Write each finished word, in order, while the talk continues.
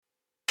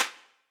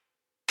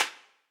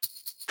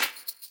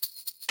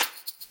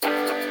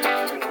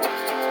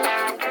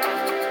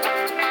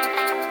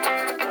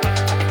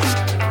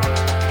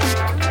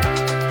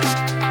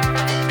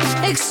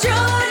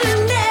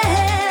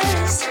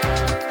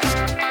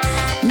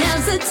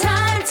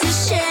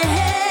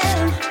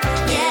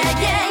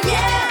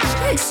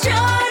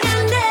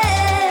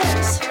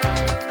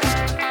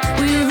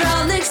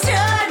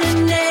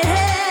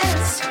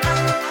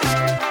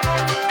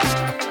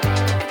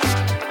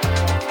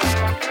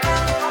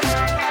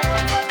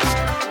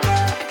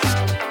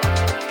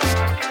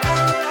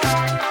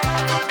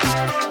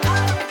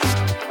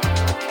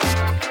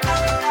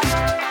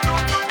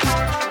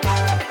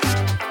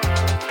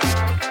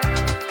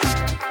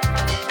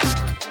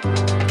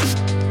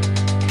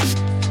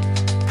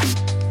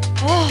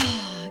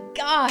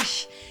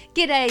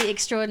G'day,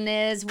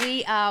 extraordinaires.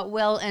 We are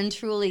well and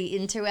truly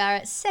into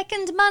our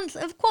second month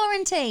of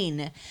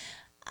quarantine.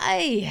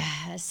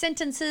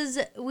 Sentences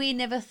we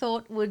never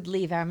thought would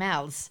leave our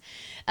mouths.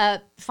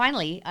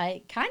 Finally,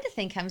 I kind of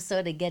think I'm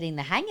sort of getting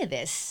the hang of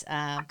this.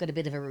 I've got a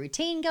bit of a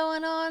routine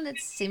going on. It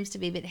seems to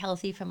be a bit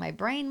healthy for my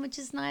brain, which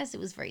is nice. It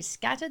was very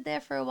scattered there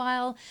for a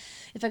while.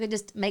 If I could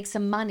just make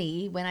some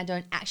money when I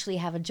don't actually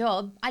have a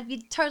job, I'd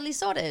be totally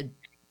sorted.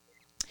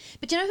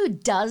 But you know who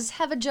does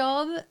have a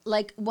job?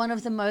 Like one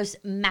of the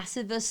most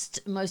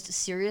massivest, most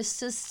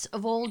seriousest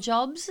of all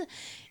jobs?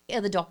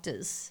 Are the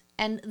doctors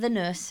and the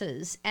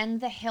nurses and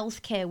the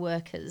healthcare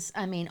workers.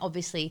 I mean,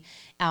 obviously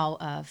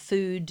our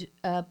food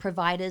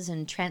providers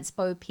and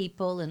transpo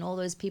people and all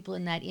those people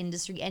in that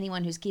industry,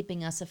 anyone who's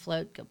keeping us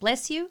afloat, God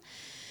bless you.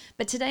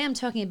 But today I'm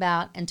talking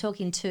about and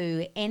talking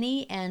to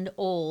any and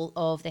all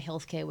of the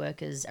healthcare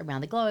workers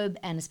around the globe,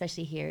 and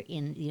especially here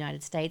in the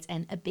United States.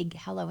 And a big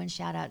hello and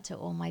shout out to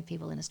all my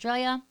people in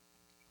Australia.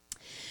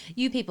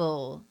 You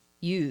people,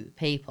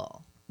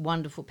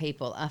 wonderful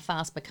people, are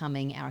fast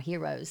becoming our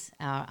heroes,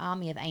 our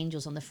army of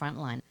angels on the front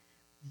line.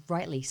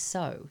 Rightly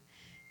so.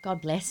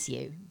 God bless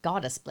you.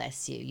 Goddess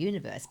bless you.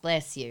 Universe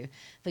bless you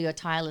for your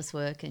tireless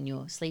work and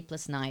your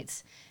sleepless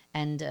nights,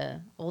 and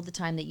all the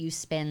time that you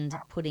spend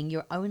putting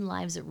your own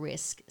lives at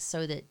risk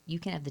so that you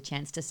can have the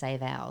chance to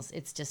save ours.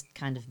 It's just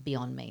kind of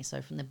beyond me.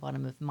 So from the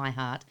bottom of my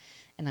heart,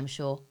 and I'm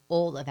sure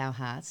all of our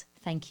hearts,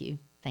 thank you.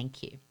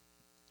 Thank you.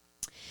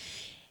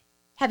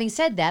 Having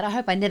said that, I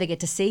hope I never get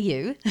to see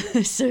you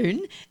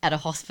soon at a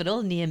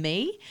hospital near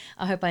me.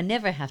 I hope I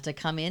never have to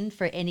come in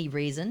for any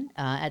reason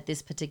at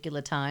this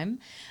particular time.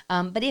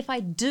 But if I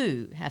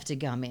do have to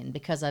come in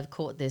because I've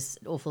caught this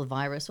awful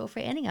virus or for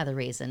any other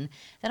reason,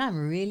 then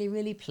I'm really,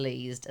 really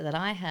pleased that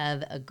I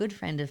have a good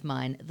friend of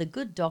mine, the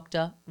good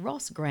Dr.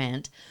 Ross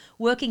Grant,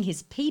 working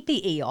his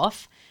PPE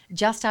off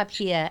just up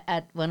here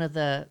at one of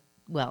the,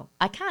 well,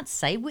 I can't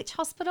say which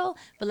hospital,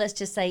 but let's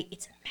just say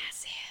it's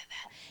massive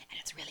and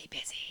it's really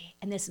busy.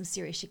 And there's some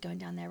serious shit going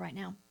down there right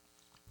now.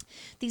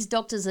 These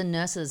doctors and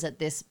nurses at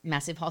this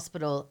massive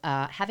hospital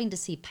are having to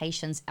see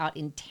patients out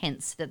in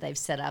tents that they've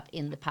set up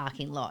in the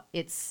parking lot.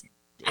 It's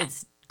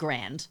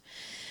grand.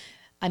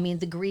 I mean,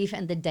 the grief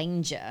and the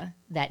danger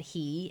that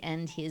he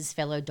and his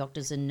fellow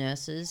doctors and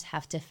nurses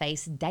have to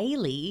face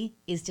daily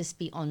is just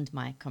beyond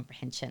my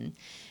comprehension.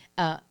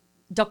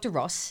 Dr.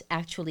 Ross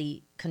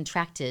actually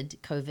contracted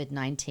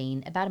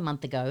COVID-19 about a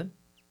month ago.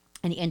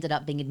 And he ended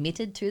up being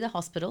admitted to the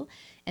hospital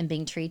and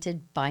being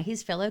treated by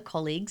his fellow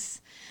colleagues.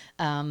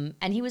 And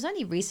he was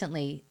only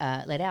recently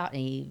let out,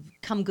 and he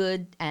come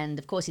good. And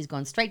of course, he's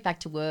gone straight back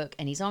to work,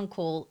 and he's on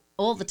call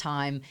all the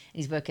time. And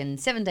he's working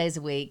 7 days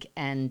a week,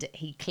 and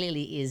he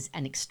clearly is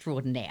an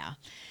extraordinaire.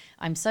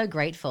 I'm so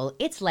grateful.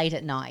 It's late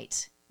at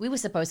night. We were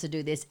supposed to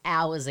do this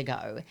hours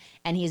ago,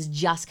 and he has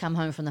just come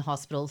home from the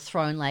hospital,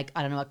 thrown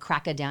a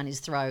cracker down his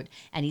throat,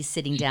 and he's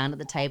sitting down at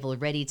the table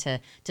ready to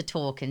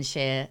talk and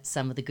share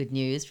some of the good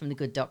news from the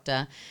good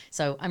doctor.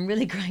 So I'm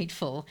really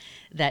grateful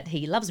that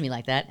he loves me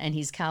like that, and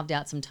he's carved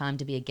out some time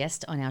to be a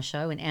guest on our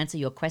show and answer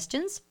your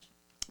questions,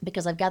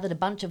 because I've gathered a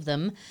bunch of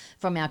them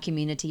from our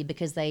community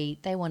because they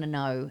want to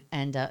know,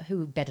 and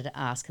who better to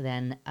ask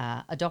than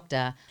a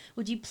doctor.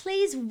 Would you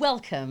please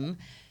welcome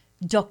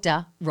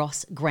Dr.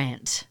 Ross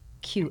Grant?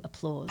 Cue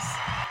applause.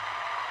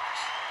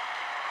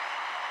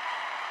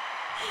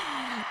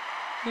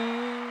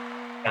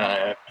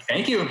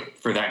 Thank you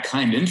for that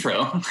kind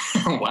intro.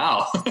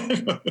 Wow.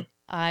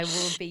 I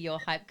will be your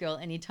hype girl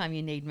anytime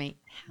you need me.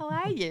 How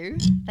are you?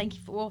 Thank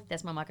you for,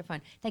 there's my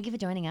microphone. Thank you for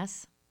joining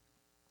us.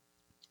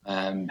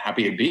 I'm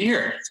happy to be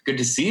here. It's good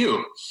to see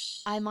you.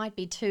 I might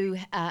be too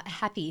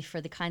happy for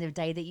the kind of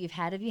day that you've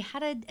had. Have you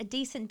had a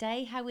decent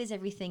day? How is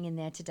everything in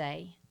there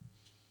today?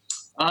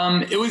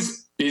 It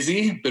was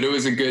busy, but it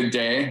was a good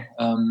day.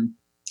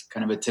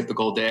 Kind of a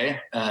typical day.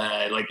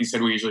 Like you said,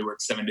 we usually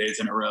work 7 days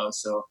in a row.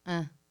 So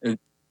the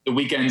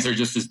weekends are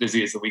just as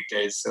busy as the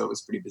weekdays. So it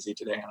was pretty busy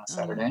today on a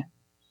Saturday.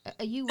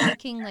 Are you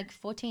working like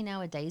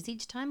 14-hour days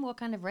each time? What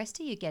kind of rest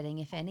are you getting,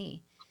 if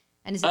any?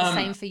 And is it the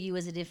same for you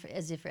as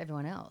if for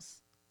everyone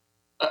else?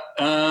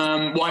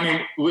 Well, I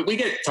mean, we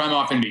get time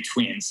off in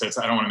between, so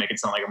I don't want to make it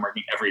sound like I'm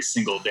working every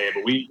single day,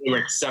 but we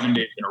work 7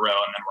 days in a row,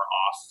 and then we're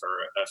off for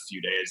a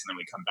few days, and then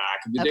we come back.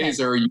 The days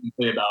are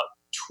usually about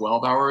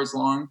 12 hours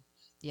long.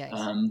 Yes.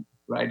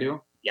 What I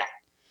do. Yeah.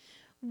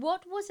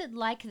 What was it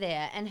like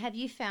there? And have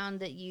you found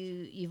that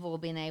you've all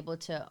been able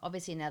to,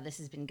 obviously now this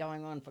has been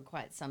going on for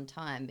quite some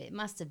time, it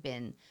must have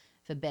been,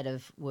 for better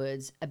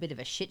words, a bit of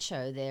a shit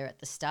show there at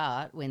the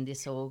start when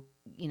this all,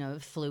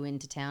 flew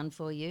into town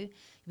for you.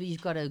 But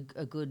you've got a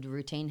good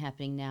routine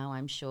happening now,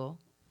 I'm sure.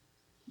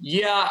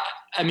 Yeah.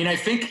 I mean, I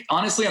think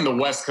honestly on the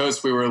West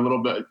Coast, we were a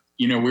little bit,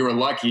 we were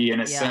lucky in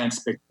a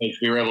sense because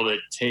we were able to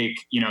take,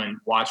 and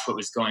watch what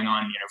was going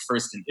on,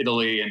 first in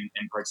Italy and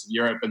parts of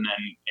Europe and then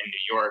in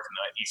New York and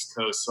the East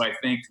Coast. So I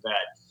think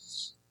that,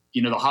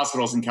 the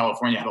hospitals in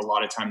California had a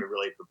lot of time to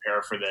really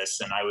prepare for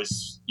this. And I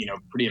was,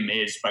 pretty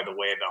amazed by the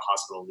way the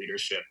hospital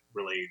leadership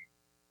really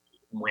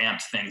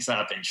ramped things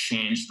up and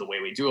changed the way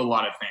we do a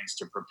lot of things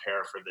to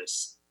prepare for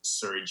this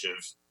surge of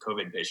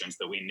COVID patients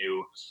that we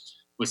knew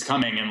was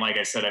coming. And like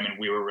I said, I mean,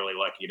 we were really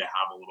lucky to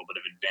have a little bit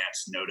of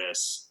advance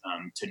notice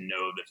to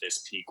know that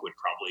this peak would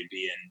probably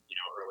be in,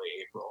 early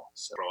April.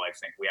 So I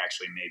think we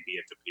actually may be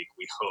at the peak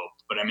we hope.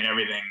 But I mean,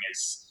 everything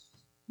is,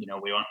 we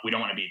don't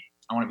want to be,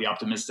 I want to be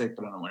optimistic,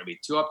 but I don't want to be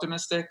too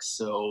optimistic.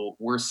 So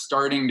we're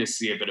starting to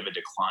see a bit of a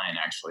decline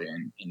actually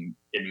in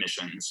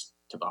admissions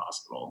to the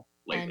hospital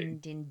lately.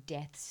 And in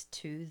deaths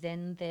too,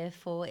 then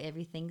therefore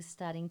everything's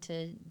starting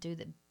to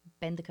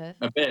bend the curve?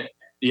 A bit.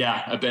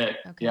 Yeah, a bit.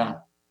 Okay. Yeah.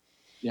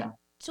 Yeah.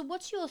 So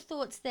what's your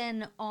thoughts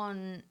then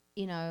on,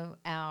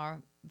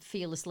 our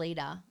fearless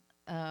leader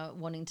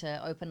wanting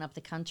to open up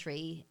the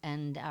country,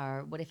 and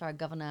what if our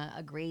governor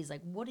agrees?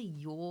 Like, what are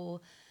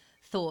your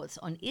thoughts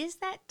on, is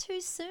that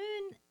too soon?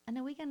 And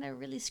are we going to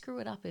really screw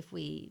it up if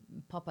we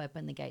pop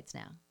open the gates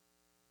now?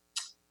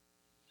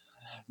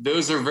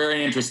 Those are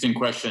very interesting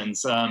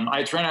questions.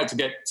 I try not to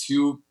get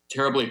too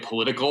terribly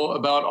political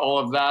about all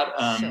of that.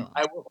 Sure.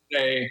 I will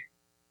say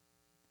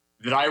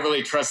that I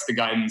really trust the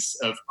guidance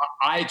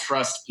I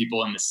trust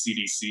people in the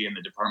CDC and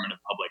the Department of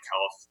Public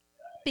Health.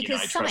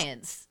 Because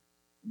science.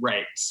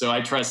 Right. So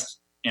I trust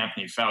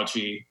Anthony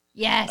Fauci.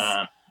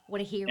 Yes.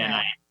 What a hero.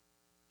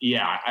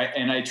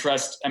 And I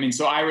trust,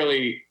 so I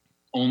really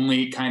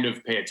only kind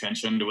of pay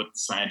attention to what the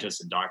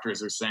scientists and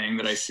doctors are saying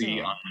that I see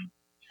on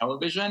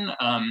television.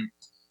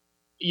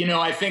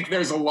 I think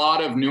there's a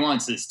lot of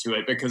nuances to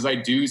it, because I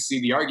do see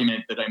the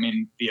argument that,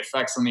 the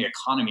effects on the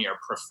economy are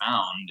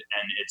profound.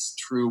 And it's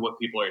true what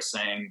people are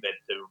saying, that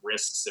the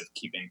risks of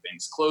keeping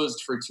things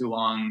closed for too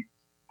long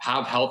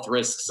have health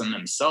risks in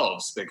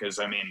themselves, because,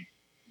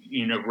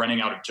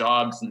 running out of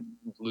jobs and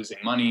losing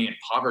money and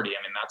poverty,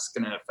 that's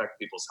going to affect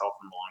people's health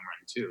in the long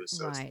run too.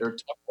 So they're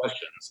tough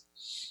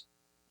questions.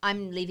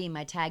 I'm leaving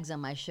my tags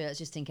on my shirts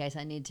just in case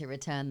I need to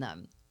return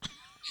them.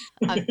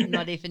 I'm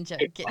not even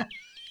joking.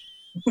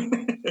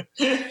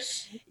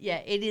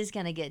 Yeah, it is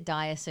going to get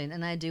dire soon,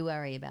 and I do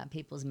worry about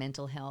people's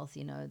mental health.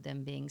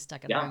 Them being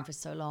stuck at home for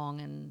so long,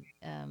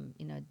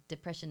 and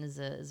depression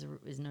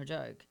is no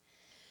joke.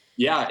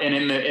 Yeah, and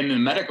in the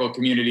medical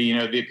community,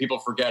 the people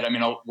forget.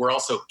 We're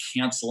also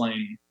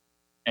canceling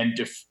and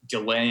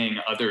delaying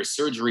other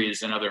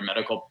surgeries and other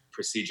medical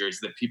procedures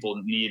that people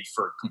need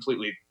for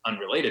completely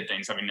unrelated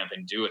things, having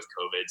nothing to do with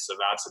COVID. So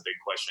that's a big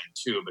question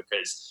too,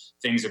 because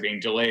things are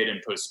being delayed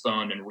and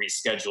postponed and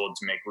rescheduled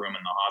to make room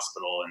in the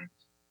hospital. And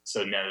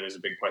so now there's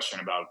a big question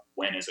about,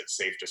 when is it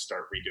safe to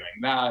start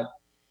redoing that,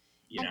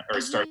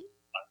 or start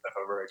stuff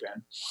over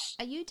again.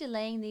 Are you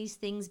delaying these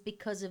things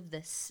because of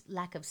this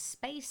lack of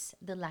space,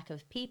 the lack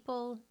of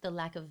people, the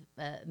lack of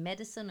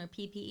medicine or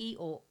PPE,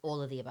 or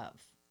all of the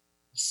above?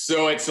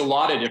 So it's a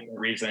lot of different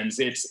reasons.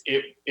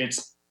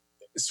 It's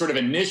sort of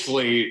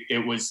initially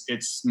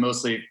it's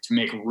mostly to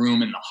make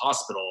room in the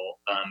hospital,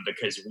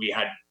 because we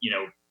had,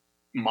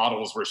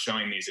 models were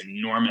showing these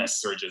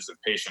enormous surges of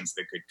patients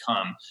that could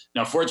come.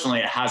 Now, fortunately,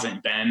 it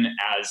hasn't been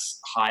as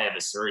high of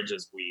a surge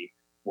as we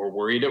were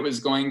worried it was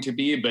going to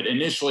be. But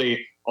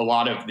initially, a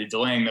lot of the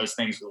delaying those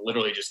things was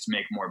literally just to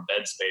make more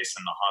bed space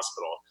in the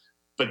hospital.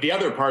 But the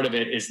other part of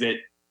it is that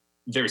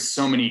there's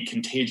so many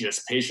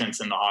contagious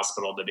patients in the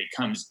hospital that it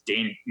becomes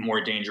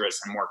more dangerous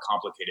and more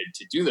complicated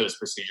to do those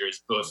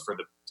procedures, both for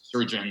the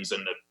surgeons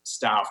and the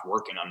staff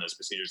working on those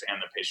procedures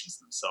and the patients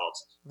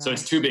themselves. Right. So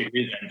it's two big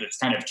reasons. It's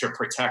kind of to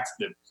protect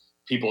the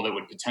people that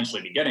would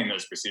potentially be getting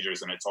those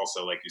procedures. And it's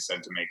also, like you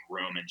said, to make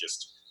room and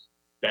just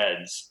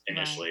beds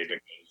initially, right. Because,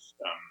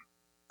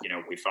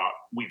 we thought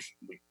we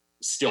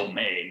still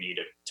may need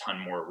a ton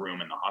more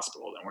room in the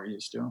hospital than we're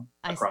used to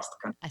across the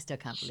country. I still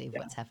can't believe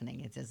what's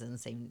happening. It doesn't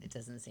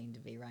seem to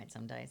be right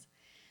some days.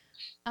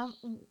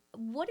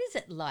 What is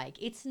it like?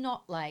 It's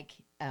not like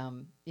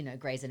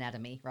Grey's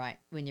Anatomy, right?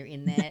 When you're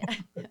in there,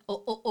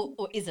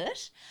 or is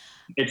it?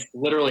 It's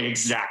literally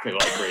exactly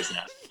like Grey's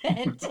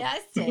Anatomy.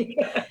 Fantastic.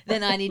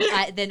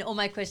 Then all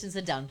my questions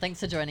are done. Thanks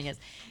for joining us.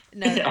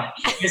 No. Yeah.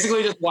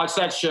 Basically, just watch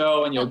that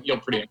show and you'll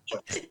pretty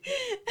much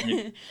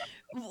enjoy it.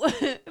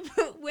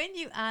 When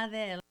you are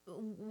there,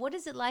 what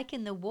is it like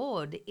in the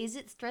ward? Is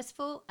it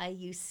stressful? Are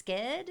you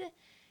scared?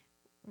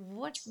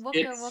 What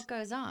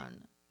goes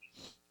on?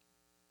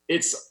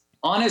 It's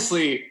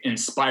honestly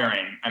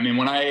inspiring.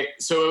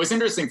 So it was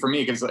interesting for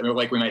me because,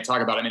 like we might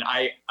talk about,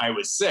 I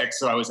was sick,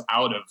 so I was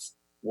out of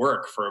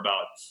work for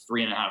about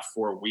 3.5,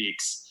 4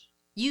 weeks.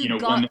 You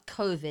got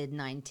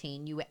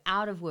COVID-19. You were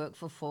out of work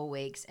for 4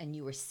 weeks and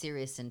you were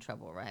serious in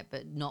trouble, right?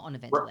 But not on a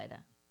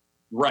ventilator.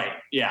 Right.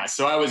 Yeah.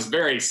 So I was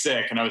very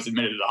sick and I was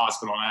admitted to the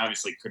hospital and I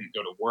obviously couldn't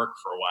go to work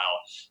for a while.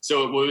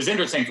 So what was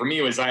interesting for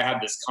me was I had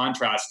this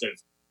contrast of,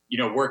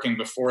 working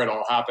before it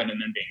all happened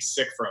and then being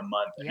sick for a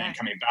month and then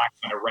coming back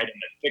kind of right in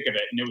the thick of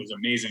it. And it was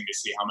amazing to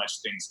see how much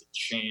things had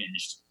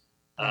changed.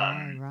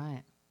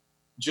 Right.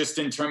 Just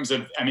in terms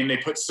of, they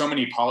put so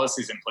many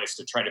policies in place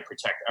to try to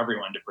protect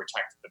everyone, to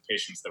protect the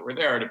patients that were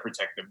there, to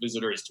protect the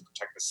visitors, to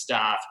protect the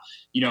staff.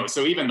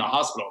 So even the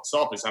hospital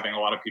itself is having a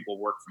lot of people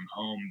work from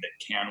home that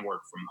can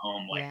work from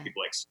home, like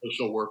people like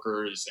social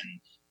workers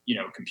and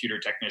computer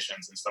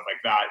technicians and stuff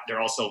like that.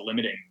 They're also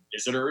limiting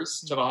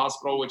visitors to the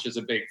hospital, which is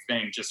a big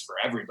thing just for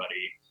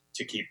everybody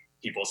to keep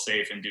people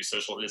safe and do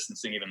social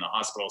distancing, even the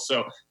hospital.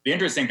 So the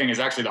interesting thing is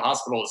actually the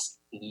hospitals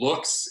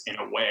looks in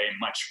a way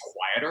much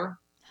quieter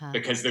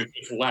because there's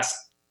less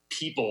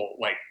people,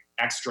 like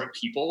extra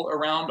people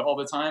around all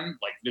the time,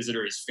 like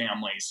visitors,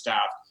 family,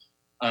 staff.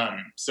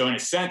 So in a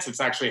sense, it's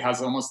actually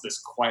has almost this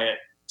quiet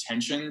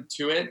tension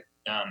to it.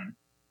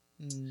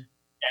 And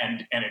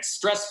it's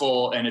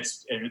stressful and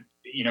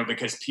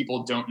because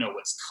people don't know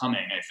what's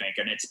coming, I think.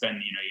 And it's been,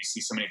 you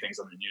see so many things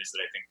on the news that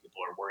I think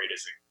people are worried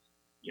is,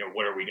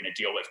 what are we going to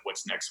deal with?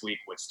 What's next week?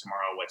 What's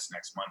tomorrow? What's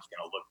next month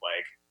going to look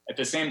like? At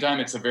the same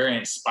time, it's a very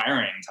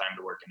inspiring time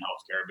to work in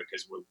healthcare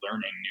because we're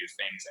learning new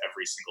things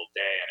every single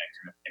day.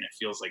 And it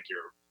feels like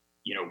you're,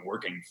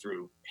 working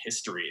through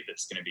history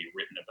that's going to be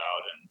written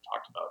about and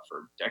talked about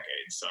for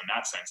decades. So in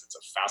that sense, it's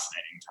a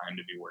fascinating time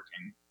to be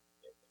working,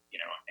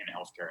 in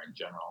healthcare in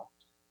general.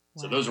 Wow.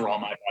 So those were all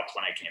my thoughts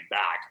when I came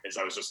back, is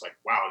I was just like,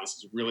 wow, this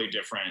is really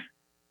different.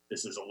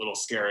 This is a little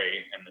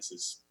scary. And this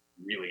is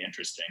really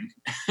interesting.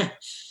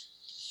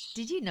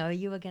 Did you know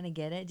you were going to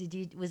get it?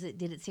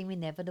 Did it seem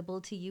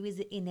inevitable to you? Is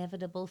it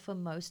inevitable for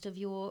most of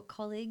your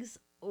colleagues,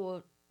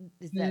 or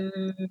is that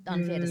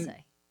unfair to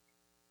say?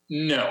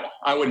 No,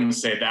 I wouldn't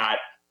say that.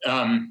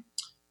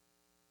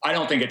 I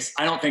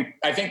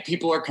think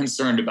people are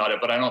concerned about it,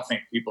 but I don't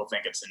think people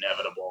think it's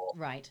inevitable.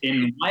 Right.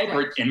 In my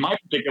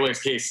particular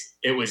case,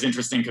 it was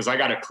interesting because I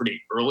got it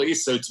pretty early.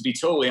 So to be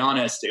totally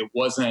honest, it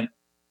was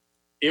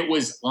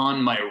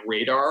on my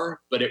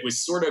radar, but it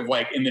was sort of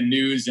like in the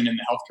news and in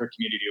the healthcare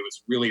community, it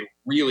was really,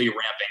 really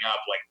ramping up,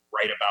 like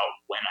right about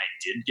when I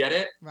did get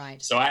it.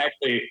 Right. So I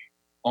actually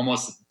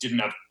almost didn't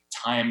have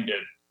time to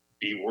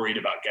be worried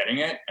about getting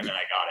it, and then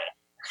I got it.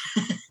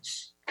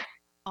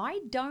 I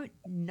don't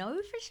know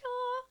for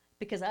sure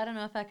because I don't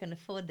know if I can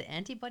afford the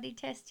antibody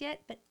test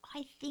yet, but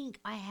I think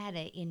I had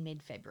it in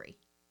mid-February.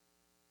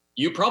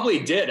 You probably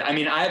did. I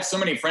mean, I have so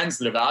many friends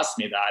that have asked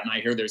me that, and I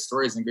hear their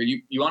stories and go,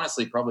 you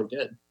honestly probably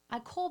did. I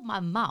called my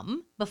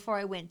mum before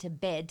I went to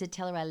bed to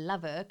tell her I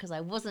love her because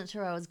I wasn't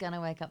sure I was going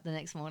to wake up the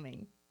next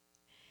morning.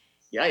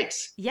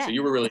 Yikes. Yeah. So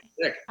you were really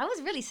sick. I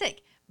was really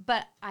sick,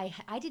 but I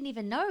didn't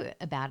even know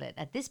about it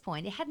at this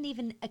point. It hadn't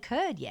even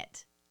occurred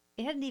yet.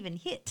 It hadn't even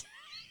hit.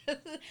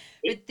 But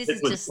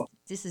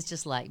this is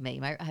just like me.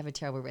 I have a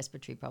terrible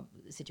respiratory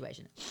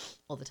situation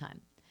all the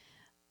time.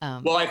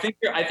 Well, I think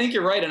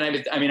you're right, and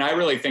I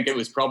really think it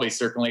was probably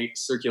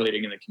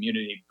circulating in the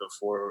community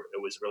before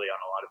it was really on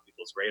a lot of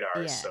people's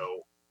radar. Yeah.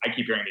 So I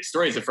keep hearing these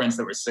stories of friends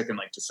that were sick in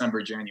like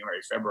December, January,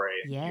 February.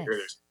 And yes. You hear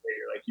this,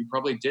 you're like, you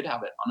probably did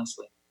have it,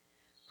 honestly.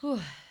 Whew.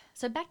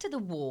 So back to the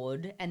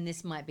ward, and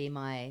this might be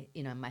my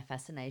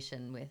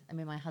fascination with. I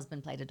mean, my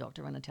husband played a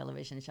doctor on a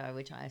television show,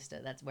 which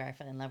that's where I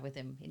fell in love with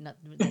him.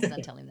 Let's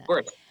not tell him that. Of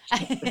course.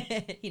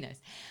 He knows.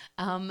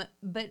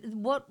 But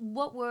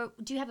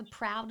do you have a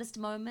proudest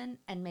moment,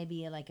 and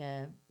maybe like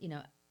a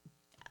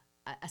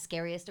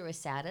scariest or a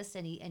saddest?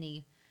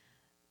 Any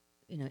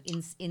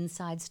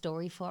inside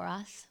story for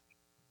us?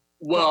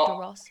 Well, Dr.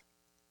 Ross?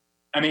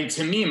 I mean,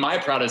 to me, my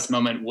proudest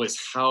moment was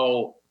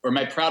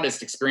my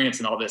proudest experience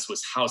in all this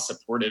was how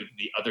supportive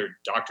the other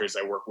doctors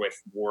I work with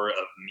were of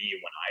me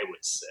when I was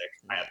sick.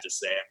 I have to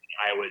say,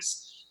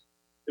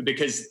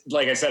 because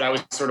like I said, I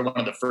was sort of one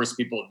of the first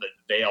people that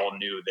they all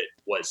knew that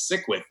was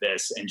sick with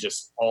this, and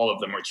just all of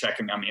them were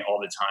checking on me all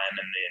the time.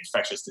 And the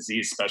infectious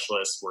disease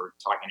specialists were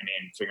talking to me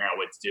and figuring out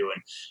what to do.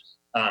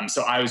 And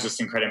so I was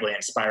just incredibly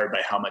inspired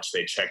by how much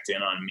they checked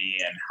in on me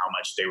and how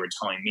much they were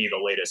telling me the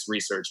latest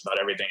research about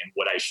everything and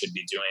what I should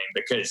be doing.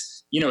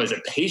 Because, as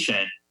a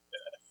patient,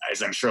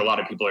 as I'm sure a lot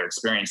of people are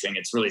experiencing,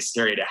 it's really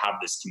scary to have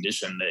this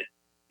condition that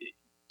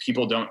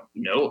people don't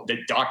know, that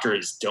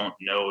doctors don't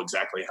know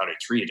exactly how to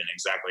treat and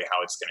exactly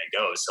how it's going to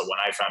go. So when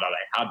I found out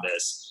I had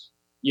this,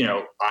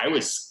 I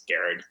was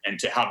scared, and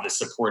to have the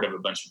support of a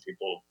bunch of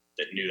people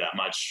that knew that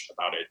much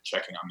about it,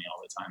 checking on me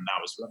all the time, that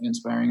was really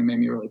inspiring and made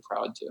me really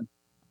proud too.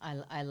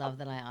 I love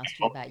that I asked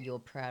you about your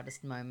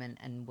proudest moment,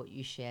 and what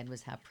you shared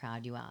was how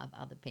proud you are of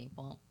other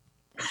people.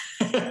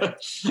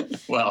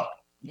 Well,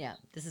 yeah,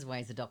 this is why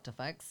he's a doctor,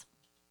 folks.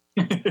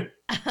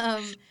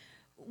 I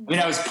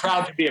was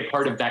proud to be a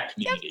part of that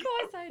community. Of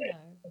course,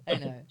 I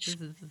know. This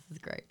is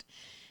great.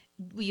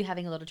 Were you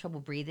having a lot of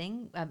trouble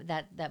breathing?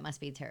 That must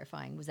be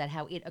terrifying. Was that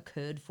how it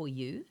occurred for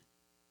you?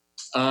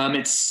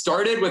 It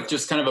started with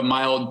just kind of a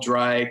mild,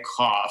 dry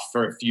cough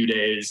for a few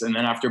days, and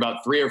then after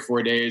about 3 or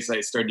 4 days,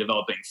 I started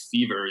developing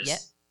fevers. Yep.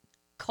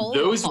 Cold.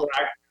 Those were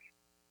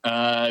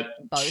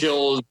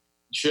chills,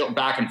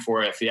 back and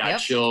forth. Yeah, yep.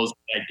 Chills.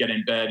 I'd get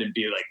in bed and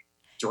be like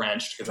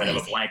drenched because I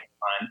have a blanket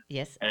on.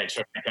 Yes. And I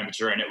checked my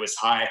temperature and it was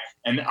high.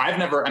 And I've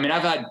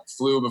had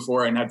flu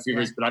before and had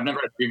fevers, but I've never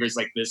had fevers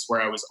like this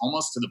where I was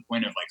almost to the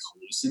point of like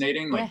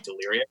hallucinating, like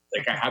delirious.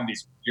 Like I had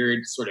these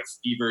weird sort of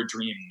fever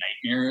dream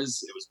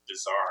nightmares. It was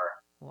bizarre.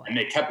 Wow. And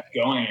they kept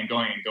going and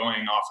going and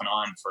going off and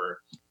on for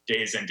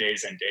days and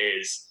days and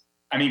days.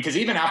 I mean, because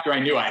even after I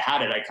knew I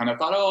had it, I kind of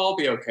thought, oh, I'll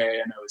be okay.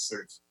 And I was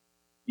sort of,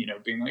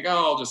 being like,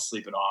 oh, I'll just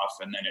sleep it off.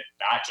 And then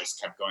that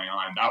just kept going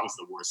on. That was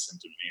the worst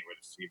symptom to me, were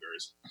the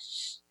fevers.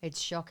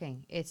 It's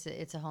shocking.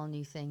 It's a whole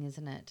new thing,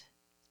 isn't it?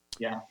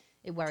 Yeah.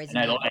 It worries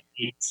me. I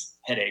hate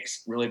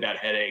headaches, really bad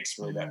headaches,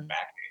 really bad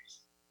backaches.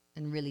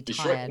 And really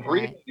tired,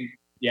 right?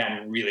 Yeah,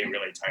 and really,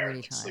 really tired.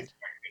 Really tired. Sleep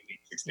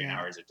 16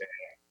 hours a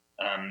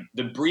day.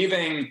 The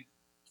breathing,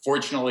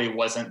 fortunately,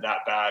 wasn't that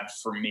bad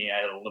for me.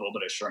 I had a little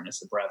bit of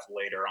shortness of breath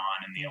later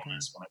on in the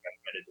illness when I got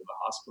admitted to the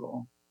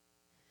hospital.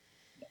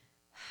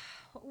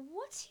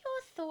 What's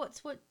your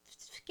thoughts? What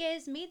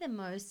scares me the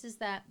most is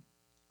that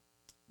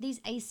these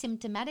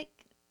asymptomatic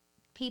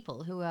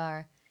people who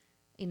are,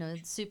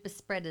 super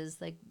spreaders,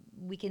 like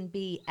we can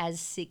be as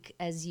sick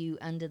as you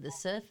under the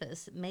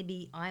surface.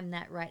 Maybe I'm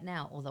that right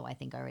now, although I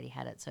think I already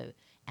had it. So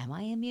am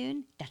I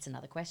immune? That's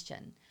another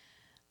question.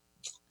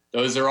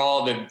 Those are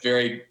all the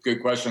very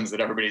good questions that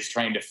everybody's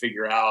trying to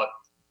figure out.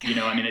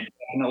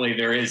 Definitely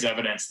there is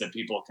evidence that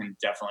people can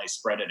definitely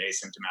spread it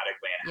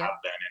asymptomatically and have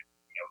been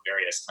in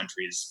various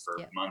countries for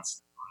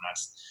months. And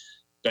that's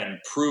been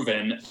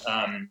proven.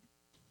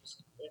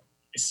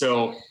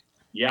 So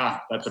yeah,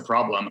 that's a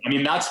problem. I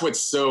mean, that's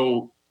what's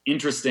so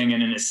interesting,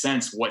 and in a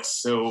sense,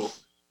 what's so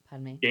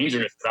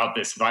dangerous about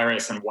this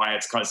virus and why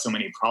it's caused so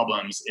many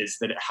problems is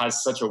that it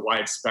has such a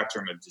wide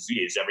spectrum of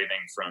disease, everything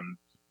from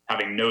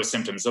having no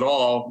symptoms at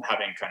all,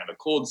 having kind of a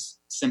cold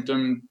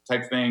symptom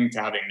type thing,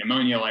 to having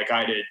pneumonia like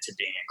I did, to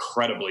being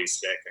incredibly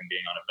sick and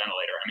being on a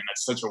ventilator. I mean,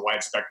 that's such a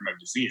wide spectrum of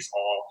disease,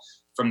 all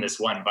from this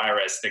one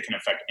virus that can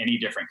affect any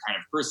different kind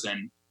of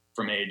person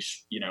from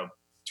age,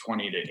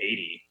 20 to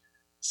 80.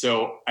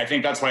 So I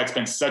think that's why it's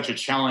been such a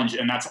challenge.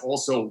 And that's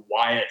also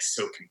why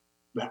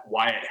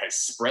why it has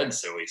spread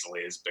so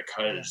easily, is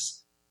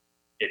because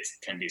it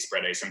can be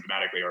spread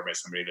asymptomatically or by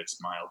somebody that's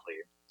mildly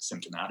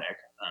symptomatic.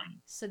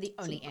 So the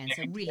only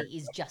answer really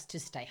is just to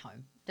stay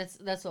home.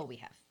 That's all we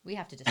have. We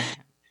have to just stay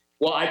home.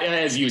 Well,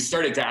 as you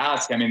started to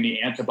ask, I mean,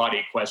 the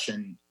antibody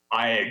question,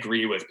 I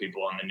agree with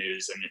people on the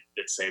news and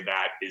that say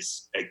that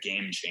is a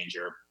game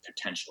changer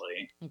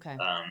potentially. Okay.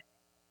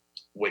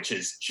 Which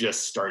is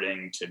just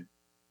starting to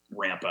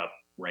ramp up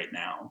right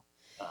now.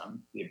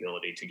 The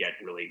ability to get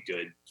really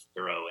good,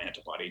 thorough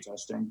antibody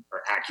testing,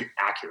 or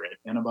accurate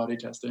antibody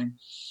testing.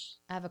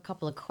 I have a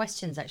couple of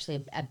questions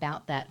actually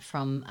about that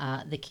from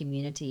the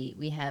community.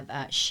 We have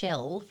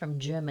Shell from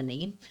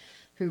Germany,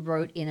 who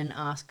wrote in and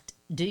asked,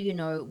 do you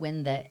know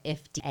when the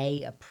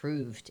FDA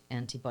approved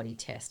antibody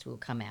test will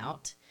come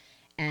out?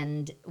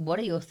 And what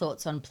are your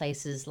thoughts on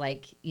places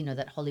like,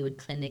 that Hollywood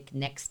clinic,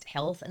 Next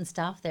Health and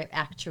stuff? They're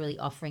actually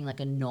offering like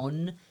a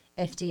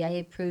non-FDA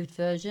approved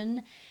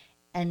version.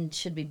 And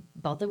should we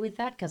bother with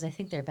that? Because I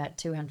think they're about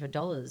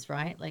 $200,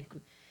 right? Like,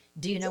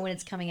 do you know when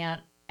it's coming out?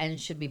 And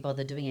should we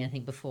bother doing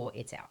anything before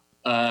it's out?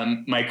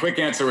 My quick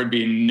answer would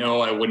be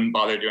no, I wouldn't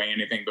bother doing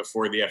anything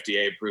before the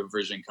FDA approved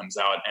version comes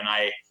out. And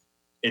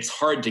it's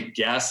hard to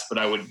guess, but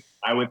I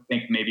would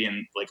think maybe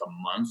in like a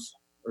month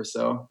or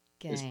so.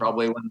 Is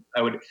probably when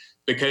I would,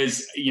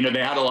 because, they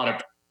had a lot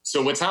of,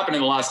 so what's happened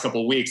in the last couple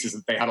of weeks is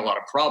that they had a lot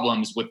of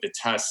problems with the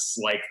tests,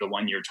 like the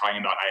one you're talking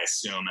about, I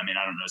assume. I mean,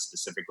 I don't know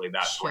specifically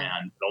that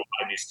brand, but a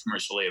lot of these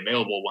commercially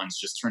available ones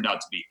just turned out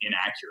to be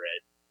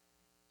inaccurate.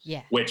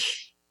 Yeah.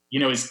 Which,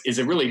 is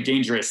a really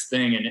dangerous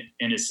thing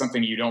and is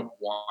something you don't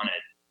want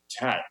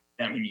to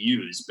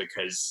use,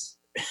 because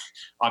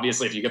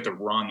obviously if you get the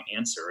wrong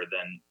answer,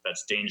 then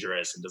that's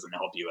dangerous and doesn't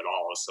help you at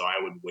all. So I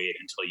would wait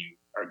until you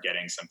are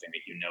getting something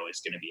that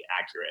is going to be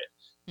accurate.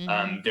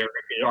 Mm-hmm. There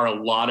are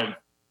a lot of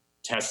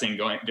testing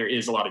there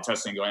is a lot of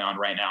testing going on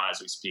right now as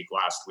we speak.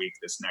 Last week,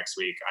 this next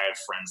week, I have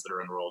friends that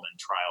are enrolled in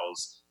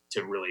trials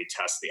to really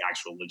test the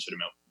actual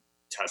legitimate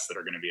tests that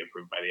are going to be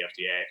approved by the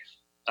FDA.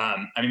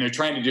 They're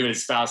trying to do it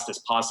as fast as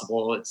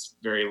possible. It's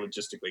very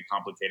logistically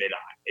complicated.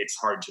 It's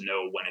hard to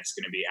know when it's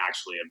going to be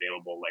actually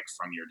available, like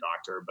from your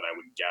doctor, but I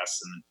would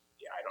guess,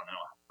 I don't know,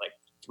 like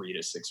 3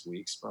 to 6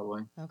 weeks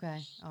probably. Okay.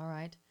 All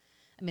right.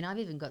 I've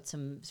even got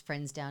some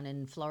friends down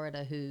in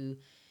Florida who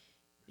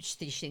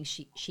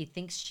she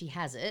thinks she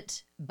has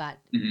it, but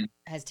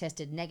has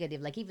tested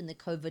negative. Like even the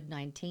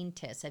COVID-19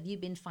 tests, have you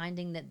been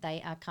finding that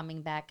they are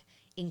coming back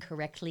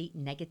incorrectly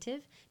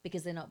negative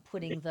because they're not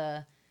putting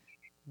the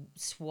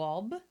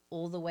swab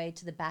all the way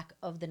to the back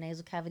of the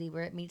nasal cavity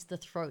where it meets the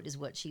throat, is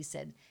what she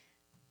said?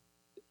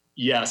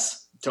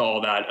 Yes, to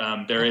all that.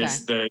 There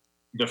is the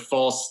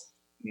false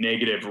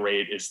negative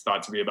rate is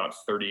thought to be about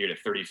 30 to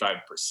 35%,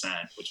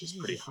 which is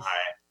pretty high.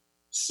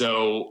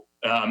 So,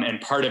 and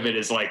part of it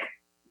is like,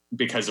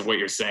 because of what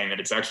you're saying,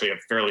 that it's actually a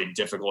fairly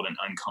difficult and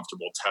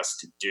uncomfortable test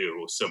to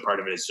do. So part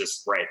of it is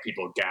just,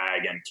 people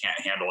gag and can't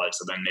handle it.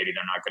 So then maybe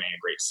they're not getting a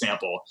great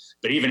sample.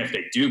 But even if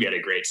they do get a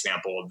great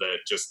sample, the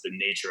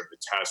nature of the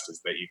test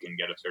is that you can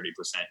get a 30%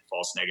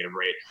 false negative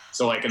rate.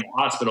 So like in the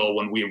hospital,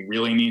 when we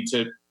really need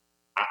to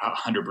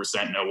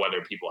 100% know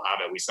whether people have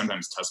it, we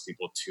sometimes test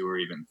people 2 or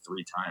even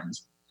 3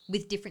 times.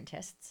 With different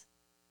tests?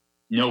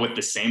 No, with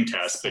the same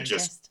test, but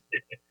just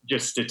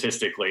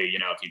statistically,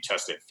 if you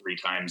test it 3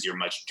 times, you're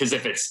because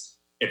if it's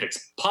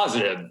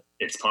positive,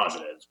 it's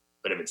positive.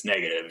 But if it's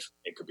negative,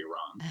 it could be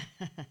wrong.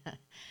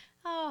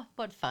 Oh,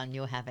 what fun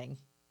you're having.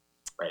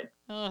 Right.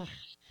 Oh.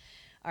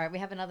 All right, we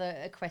have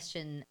another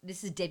question.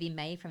 This is Debbie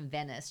May from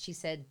Venice. She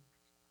said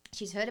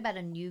she's heard about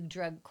a new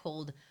drug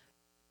called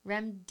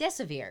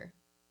remdesivir.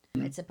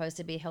 It's supposed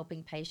to be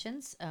helping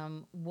patients.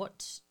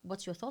 What's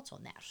your thoughts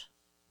on that?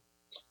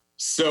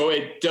 So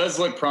it does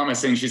look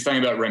promising. She's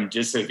talking about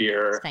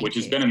remdesivir, which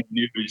has been in the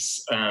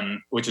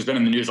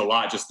news, a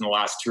lot just in the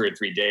last 2 or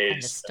 3 days.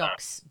 And the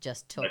stocks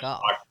just took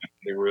off.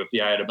 The roof.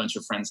 Yeah, I had a bunch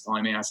of friends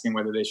calling me asking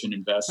whether they should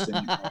invest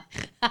in.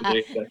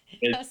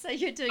 So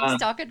you're doing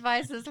stock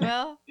advice as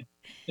well?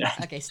 Yeah,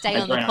 okay, stay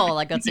on the call.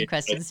 I got some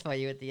questions for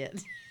you at the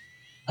end.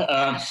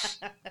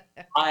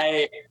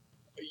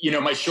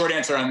 My short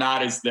answer on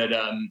that is that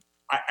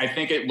I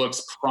think it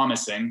looks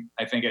promising.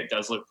 I think it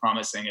does look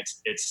promising.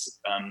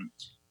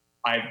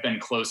 I've been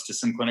close to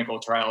some clinical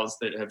trials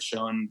that have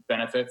shown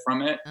benefit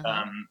from it.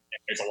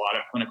 There's a lot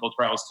of clinical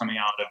trials coming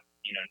out of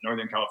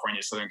Northern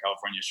California, Southern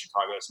California,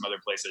 Chicago, some other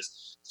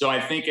places. So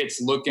I think it's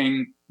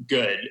looking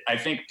good. I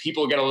think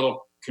people get a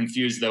little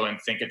confused though and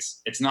think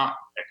it's not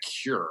a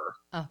cure.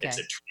 Okay. It's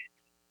a treatment.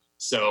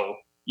 So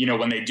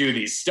when they do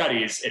these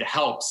studies, it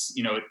helps.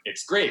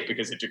 It's great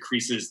because it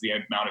decreases the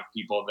amount of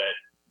people that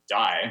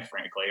die,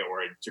 frankly,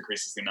 or it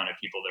decreases the amount of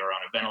people that are on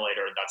a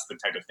ventilator. That's the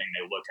type of thing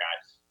they look at.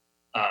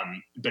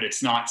 But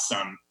it's not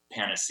some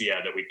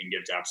panacea that we can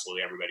give to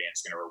absolutely everybody and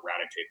it's going to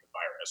eradicate the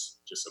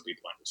virus, just so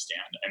people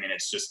understand. I mean,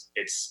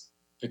 it's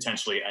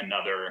potentially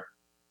another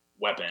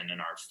weapon in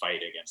our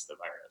fight against the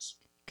virus,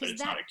 but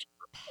it's not a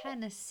cure.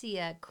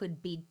 Panacea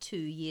could be 2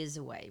 years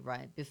away,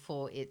 right?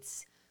 Before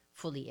it's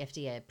fully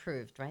FDA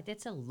approved, right?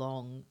 That's a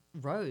long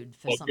road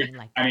for something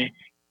like that.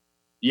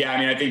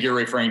 I think you're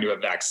referring to a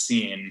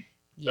vaccine,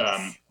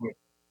 yes.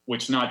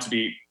 Which, not to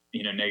be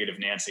negative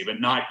Nancy, but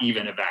not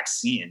even a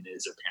vaccine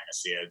is a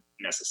panacea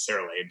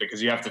necessarily,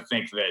 because you have to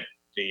think that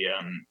the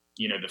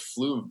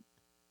flu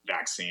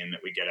vaccine that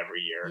we get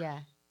every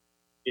year,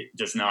 it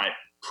does not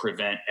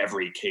prevent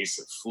every case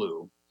of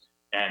flu.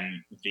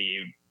 And the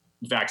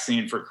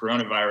vaccine for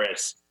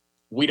coronavirus,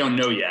 we don't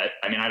know yet.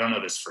 I mean, I don't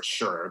know this for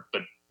sure,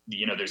 but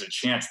there's a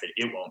chance that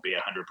it won't be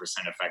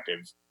 100% effective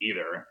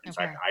either. In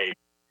fact,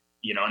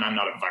 and I'm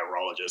not a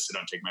virologist, so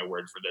don't take my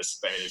word for this,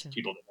 but there's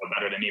people that know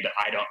better than me, but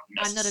I don't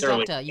necessarily. I'm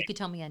not a doctor. You could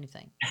tell me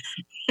anything.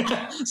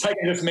 So I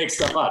can just make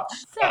stuff up.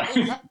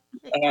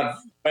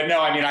 But no,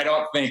 I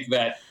don't think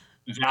that,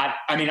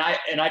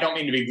 I don't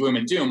mean to be gloom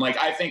and doom. Like,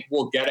 I think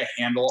we'll get a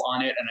handle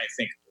on it. And I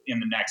think in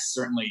the next,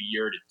 certainly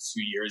year to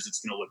 2 years,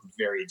 it's going to look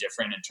very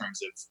different in terms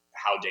of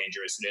how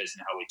dangerous it is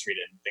and how we treat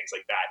it and things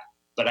like that.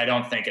 But I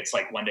don't think it's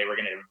like one day we're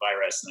going to have a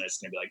virus and it's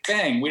going to be like,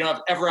 bang, we don't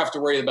ever have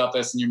to worry about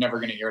this and you're never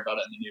going to hear about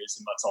it in the news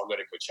and let's all go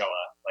to Coachella.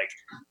 Like,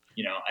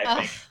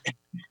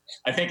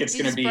 I think it's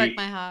going to be, broke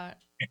my heart.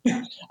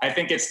 I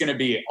think it's going to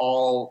be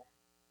all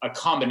a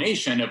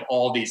combination of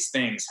all these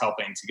things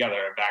helping together: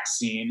 a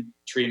vaccine,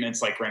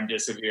 treatments like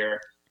remdesivir,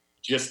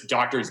 just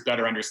doctors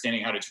better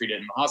understanding how to treat it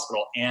in the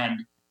hospital, and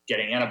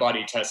getting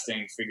antibody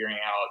testing, figuring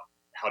out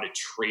how to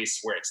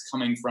trace where it's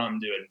coming from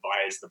to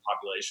advise the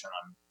population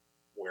on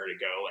where to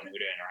go and who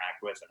to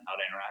interact with and how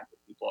to interact with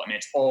people. I mean,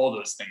 it's all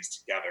those things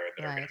together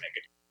that are going to make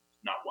it,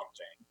 not one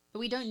thing. But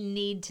we don't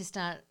need to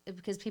start,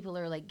 because people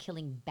are like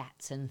killing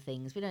bats and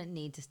things. We don't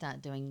need to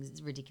start doing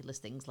ridiculous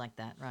things like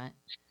that, right?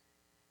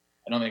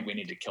 I don't think we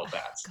need to kill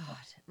bats. God,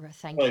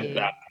 thank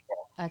you.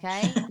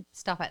 Okay,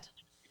 stop it.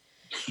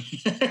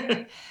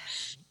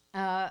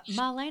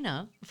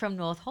 Marlena from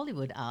North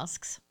Hollywood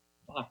asks,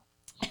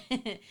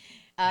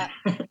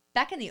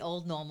 back in the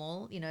old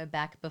normal,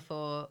 back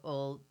before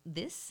all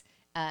this,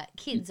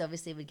 kids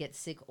obviously would get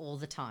sick all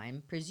the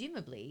time,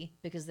 presumably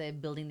because they're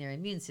building their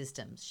immune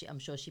systems. I'm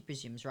sure she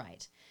presumes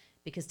right,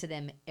 because to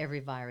them, every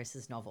virus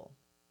is novel.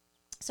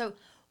 So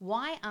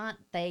why aren't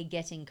they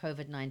getting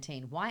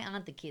COVID-19? Why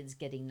aren't the kids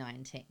getting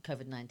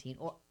COVID-19?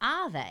 Or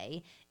are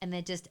they, and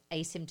they're just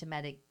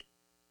asymptomatic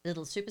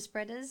little super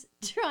spreaders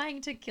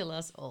trying to kill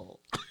us all?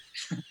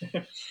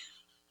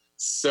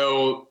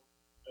 So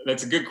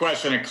that's a good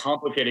question, a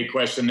complicated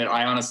question that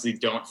I honestly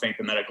don't think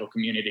the medical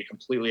community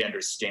completely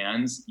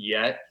understands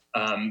yet.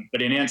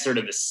 But in answer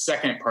to the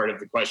second part of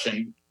the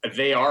question,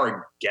 they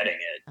are getting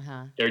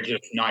it. They're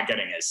just not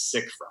getting as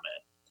sick from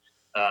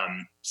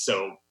it.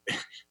 So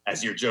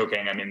as you're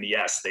joking,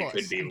 yes, they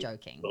could be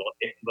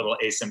little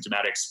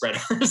asymptomatic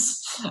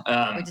spreaders.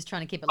 We're just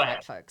trying to keep it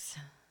light, folks.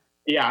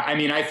 Yeah,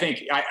 I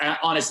think,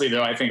 honestly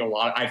though, I think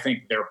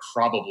they're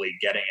probably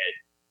getting it,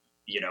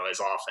 as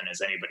often as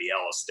anybody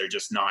else. They're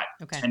just not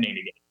tending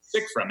to get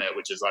sick from it,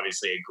 which is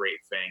obviously a great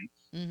thing.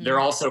 Mm-hmm. They're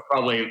also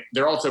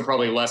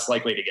probably less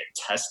likely to get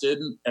tested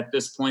at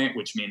this point,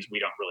 which means we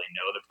don't really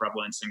know the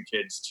prevalence in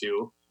kids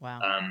too. Wow.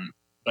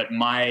 But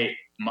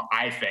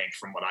I think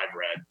from what I've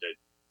read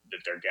that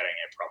they're getting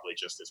it probably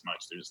just as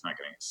much. They're just not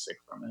getting sick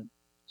from it.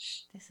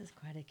 This is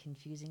quite a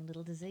confusing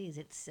little disease.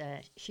 It's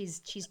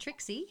she's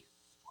tricksy.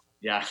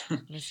 Yeah.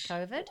 Miss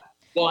COVID.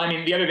 Well,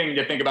 the other thing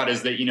to think about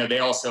is that, they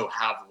also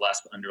have less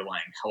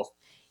underlying health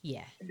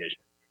conditions.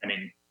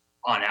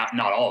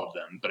 not all of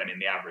them, but I mean,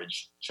 the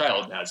average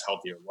child has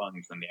healthier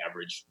lungs than the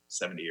average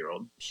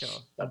 70-year-old. Sure,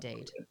 That's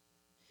indeed.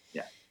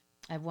 Yeah.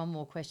 I have one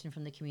more question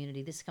from the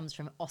community. This comes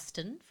from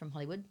Austin from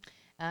Hollywood.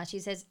 She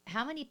says,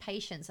 how many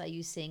patients are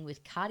you seeing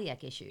with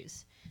cardiac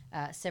issues?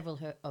 Several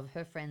of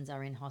her friends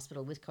are in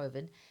hospital with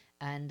COVID,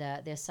 and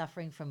they're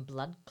suffering from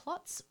blood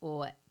clots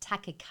or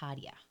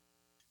tachycardia.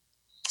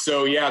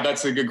 So, yeah,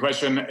 that's a good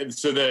question.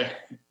 So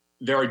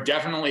there are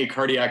definitely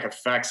cardiac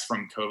effects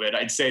from COVID.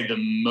 I'd say the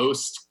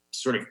most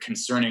sort of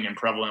concerning and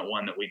prevalent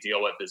one that we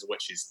deal with is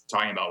what she's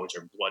talking about, which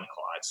are blood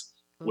clots,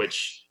 Oof.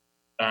 Which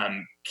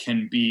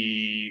can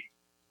be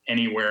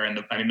anywhere in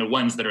the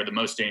ones that are the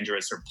most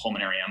dangerous are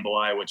pulmonary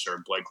emboli, which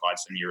are blood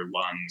clots in your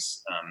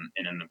lungs,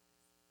 and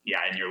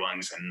in your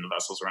lungs and the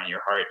vessels around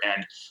your heart.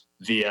 And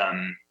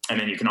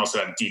then you can also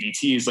have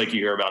DVTs, like you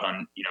hear about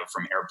on,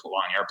 from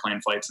long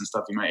airplane flights and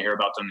stuff. You might hear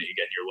about them that you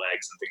get in your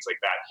legs and things like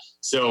that.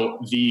 So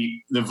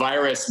the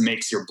virus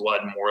makes your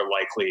blood more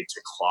likely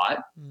to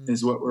clot,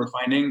 is what we're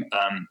finding.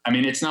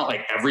 It's not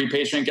like every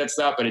patient gets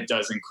that, but it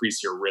does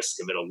increase your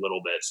risk of it a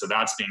little bit. So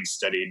that's being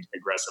studied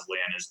aggressively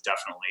and has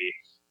definitely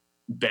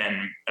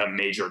been a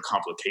major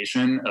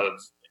complication of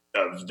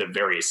the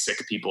very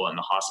sick people in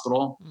the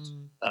hospital.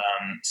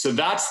 So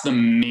that's the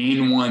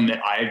main one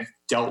that I've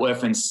dealt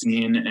with and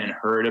seen and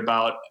heard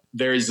about.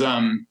 There's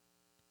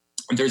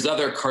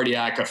other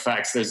cardiac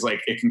effects.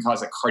 It can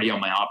cause a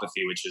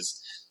cardiomyopathy, which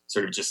is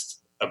sort of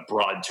just a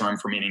broad term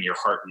for meaning your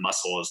heart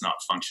muscle is not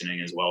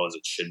functioning as well as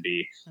it should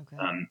be,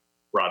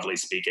 broadly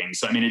speaking.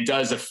 So, it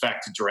does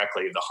affect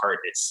directly the heart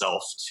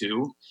itself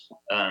too.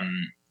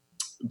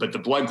 But the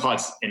blood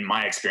clots, in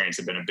my experience,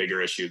 have been a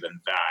bigger issue than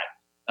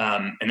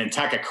that. And then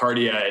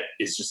tachycardia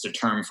is just a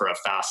term for a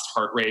fast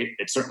heart rate.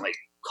 It certainly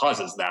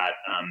causes that.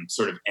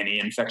 Sort of any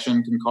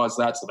infection can cause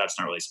that. So that's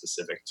not really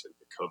specific to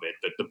the COVID,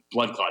 but the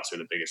blood clots are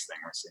the biggest thing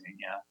we're seeing.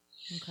 Yeah.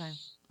 Okay.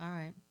 All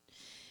right.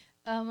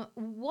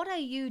 What are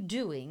you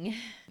doing?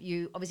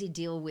 You obviously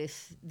deal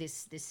with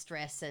this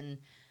stress, and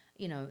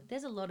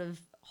there's a lot of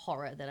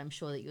horror that I'm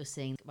sure that you're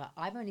seeing. But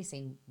I've only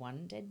seen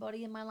one dead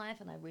body in my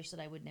life, and I wish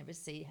that I would never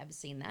have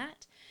seen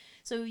that.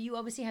 So you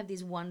obviously have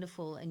these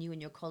wonderful, and you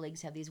and your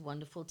colleagues have these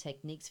wonderful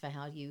techniques for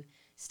how you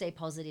stay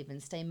positive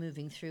and stay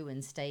moving through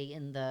and stay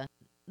in the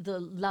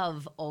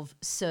love of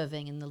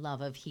serving and the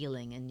love of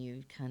healing, and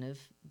you kind of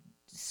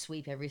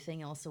sweep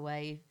everything else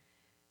away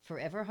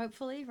forever,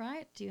 hopefully,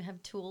 right? Do you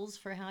have tools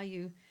for how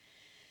you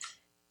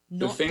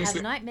not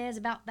have nightmares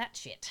about that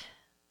shit?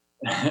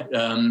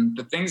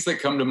 The things that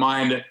come to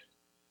mind,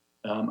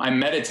 I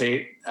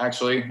meditate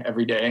actually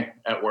every day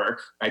at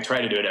work. I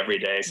try to do it every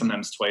day,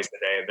 sometimes twice a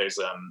day. There's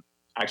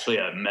actually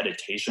a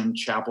meditation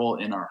chapel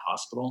in our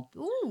hospital.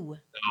 Ooh.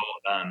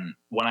 So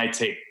when I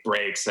take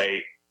breaks,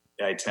 I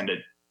tend to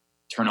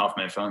turn off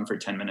my phone for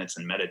 10 minutes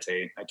and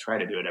meditate. I try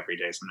to do it every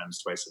day,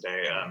 sometimes twice a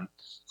day.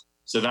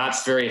 So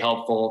that's very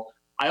helpful.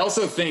 I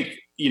also think,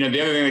 the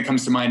other thing that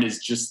comes to mind is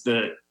just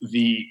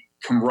the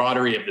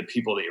camaraderie of the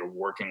people that you're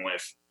working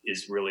with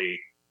is really,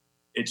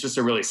 it's just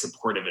a really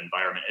supportive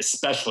environment,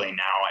 especially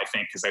now, I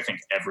think, because I think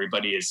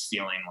everybody is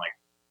feeling like,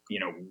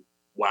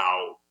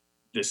 wow,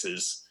 this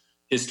is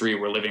history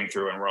we're living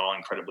through, and we're all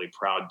incredibly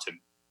proud to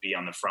be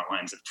on the front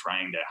lines of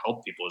trying to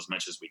help people as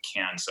much as we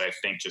can. So I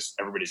think just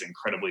everybody's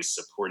incredibly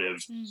supportive.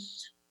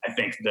 I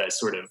think the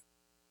sort of,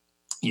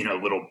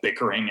 little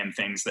bickering and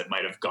things that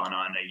might have gone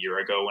on a year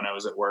ago when I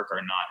was at work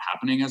are not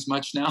happening as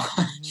much now.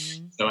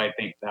 So I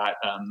think that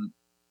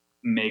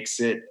makes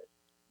it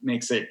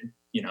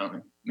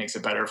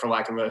better, for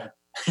lack of a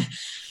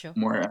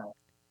more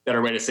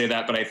better way to say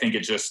that. But I think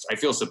I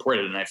feel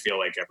supported, and I feel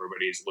like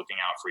everybody's looking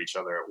out for each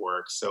other at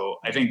work. So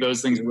I think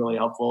those things are really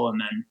helpful.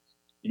 And then,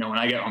 when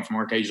I get home from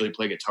work, I usually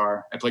play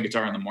guitar. I play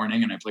guitar in the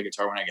morning, and I play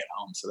guitar when I get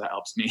home. So that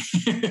helps me.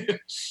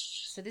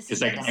 So this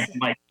is I can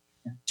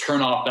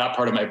turn off that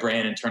part of my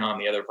brain and turn on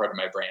the other part of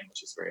my brain,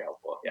 which is very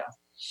helpful. Yeah.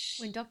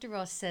 When Dr.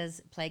 Ross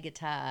says play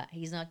guitar,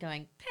 he's not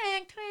going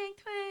twang, twang,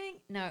 twang.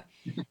 No.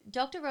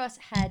 Dr. Ross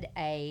had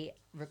a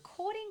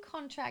recording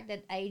contract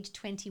at age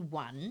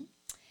 21.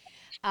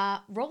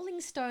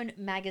 Rolling Stone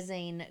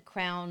magazine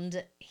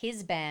crowned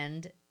his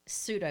band,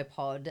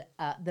 Pseudopod,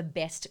 the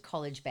best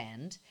college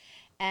band.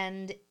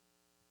 And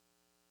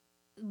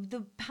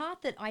the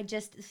part that I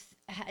just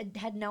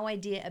had no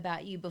idea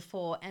about you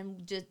before,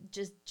 and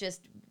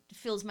just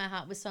fills my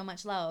heart with so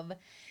much love,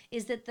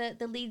 is that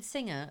the lead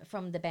singer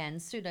from the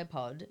band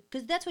Pseudopod,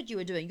 because that's what you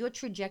were doing, your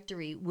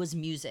trajectory was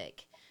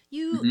music.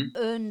 You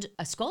earned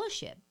a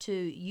scholarship to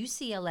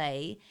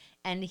UCLA,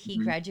 and he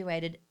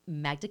graduated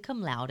magna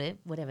cum laude,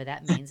 whatever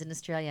that means in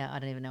Australia. I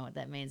don't even know what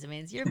that means. It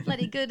means you're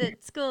bloody good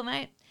at school,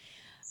 mate.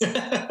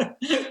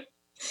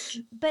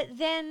 But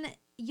then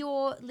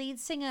your lead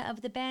singer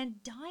of the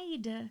band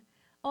died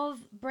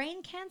of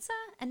brain cancer,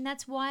 and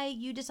that's why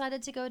you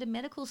decided to go to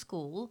medical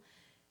school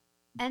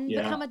and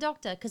become a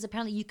doctor, because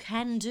apparently you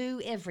can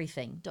do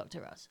everything,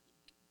 Dr. Ross.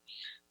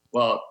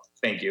 Well,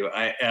 thank you.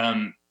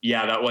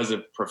 That was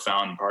a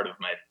profound part of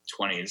my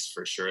 20s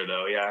for sure,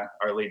 though. Yeah,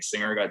 our lead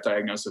singer got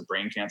diagnosed with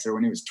brain cancer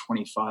when he was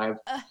 25.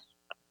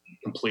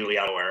 completely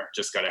out of nowhere,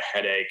 just got a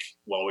headache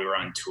while we were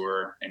on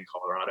tour in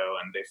Colorado,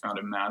 and they found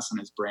a mass in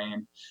his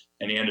brain,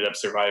 and he ended up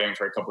surviving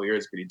for a couple of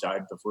years, but he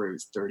died before he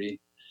was 30.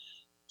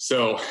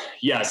 So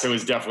yes, it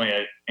was definitely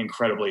an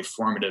incredibly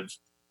formative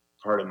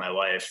part of my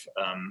life.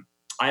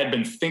 I had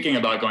been thinking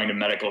about going to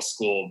medical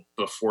school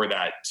before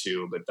that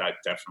too, but that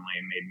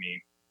definitely made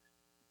me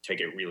take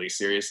it really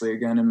seriously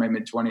again in my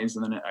mid-20s.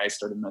 And then I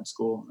started med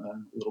school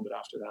a little bit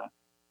after that.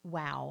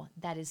 Wow,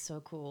 that is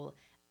so cool.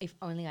 If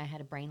only I had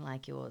a brain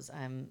like yours.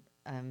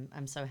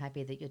 I'm so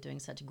happy that you're doing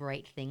such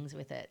great things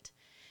with it.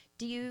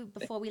 Do you,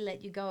 before we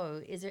let you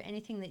go, is there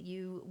anything that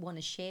you want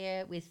to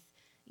share with,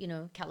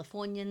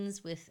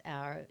 Californians, with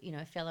our,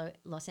 fellow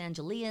Los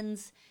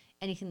Angeles,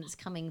 anything that's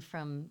coming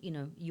from,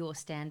 your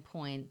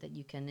standpoint that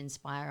you can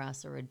inspire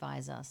us or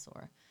advise us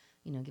or,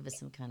 give us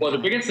some kind of... Well, the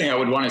biggest thing I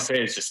would want to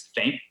say is just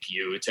thank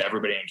you to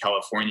everybody in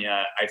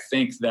California. I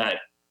think that,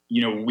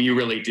 we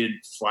really did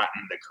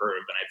flatten the curve.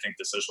 And I think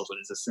the social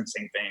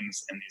distancing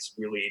things and these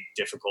really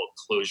difficult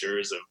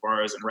closures of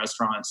bars and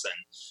restaurants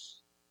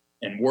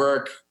and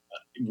work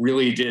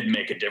really did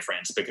make a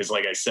difference, because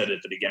like I said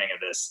at the beginning of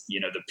this,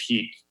 the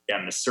peak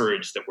and the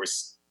surge that we're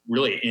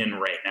really in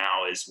right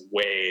now is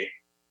way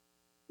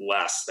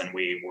less than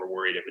we were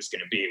worried it was going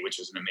to be, which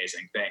is an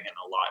amazing thing. And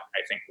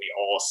I think we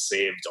all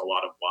saved a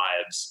lot of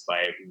lives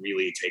by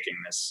really taking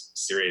this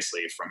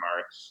seriously, from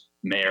our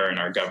mayor and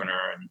our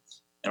governor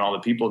and all the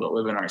people that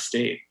live in our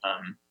state.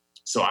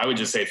 So I would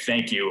just say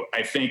thank you.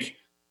 I think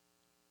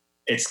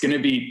it's going to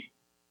be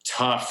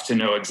tough to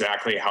know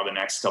exactly how the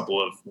next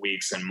couple of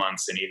weeks and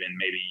months and even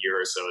maybe a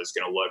year or so is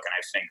going to look. And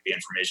I think the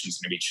information is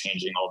going to be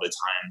changing all the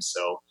time.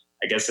 So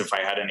I guess if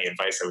I had any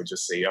advice, I would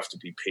just say you have to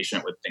be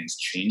patient with things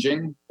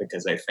changing,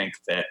 because I think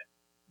that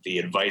the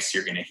advice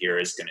you're going to hear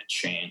is going to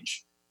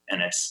change.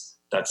 And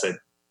that's a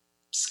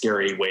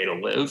scary way to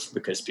live,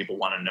 because people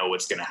want to know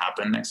what's going to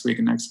happen next week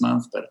and next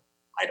month, but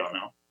I don't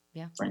know.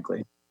 Yeah.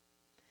 Frankly.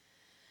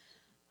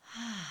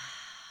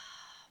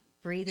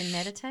 Breathe and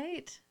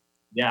meditate.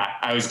 Yeah.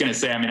 I was going to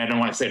say, I don't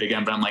want to say it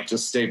again, but I'm like,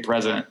 just stay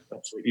present.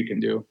 That's what you can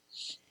do.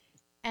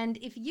 And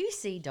if you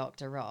see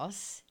Dr.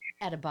 Ross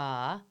at a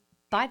bar,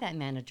 buy that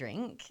man a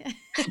drink.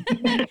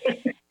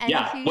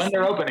 Yeah, when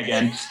they're open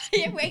again.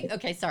 Yeah, wait.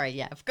 Okay, sorry.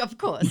 Yeah, of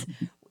course.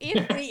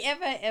 If we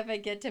ever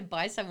get to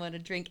buy someone a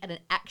drink at an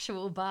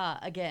actual bar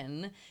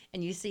again,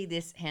 and you see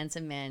this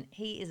handsome man,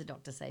 he is a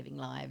doctor saving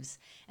lives.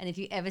 And if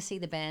you ever see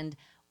the band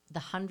The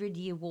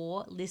 100-Year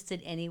War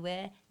listed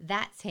anywhere,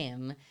 that's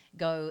him.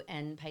 Go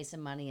and pay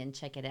some money and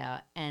check it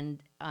out.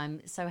 And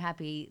I'm so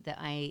happy that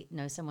I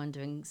know someone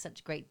doing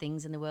such great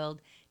things in the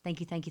world. Thank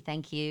you, thank you,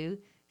 thank you.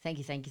 Thank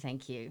you, thank you,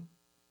 thank you.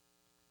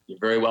 You're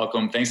very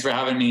welcome. Thanks for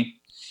having me.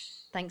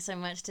 Thanks so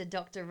much to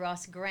Dr.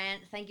 Ross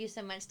Grant. Thank you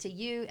so much to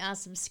you, our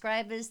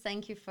subscribers.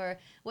 Thank you for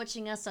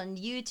watching us on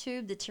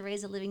YouTube, the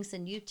Teresa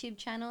Livingston YouTube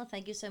channel.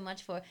 Thank you so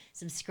much for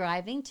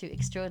subscribing to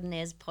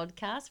Extraordinaires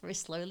podcast. We're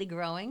slowly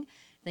growing.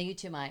 Thank you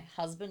to my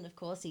husband, of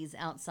course. He's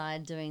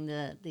outside doing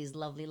these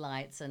lovely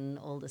lights and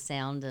all the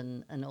sound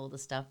and all the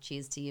stuff.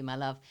 Cheers to you, my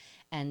love.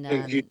 And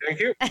thank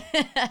you.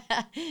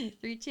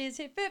 3 cheers,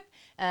 hip hip.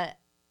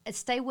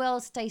 Stay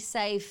well, stay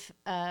safe,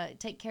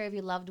 take care of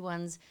your loved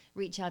ones,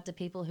 reach out to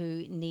people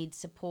who need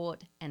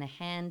support and a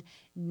hand.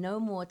 No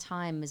more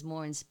time is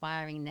more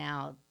inspiring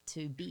now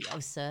to be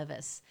of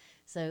service.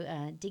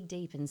 So dig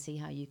deep and see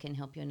how you can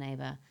help your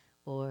neighbor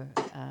or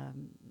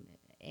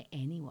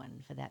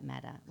anyone for that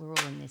matter. We're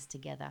all in this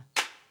together.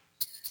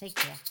 Take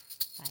care.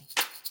 Bye.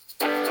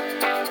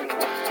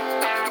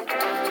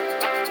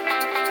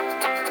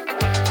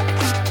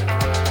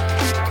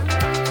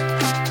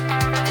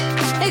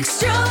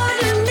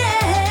 Extraordinary.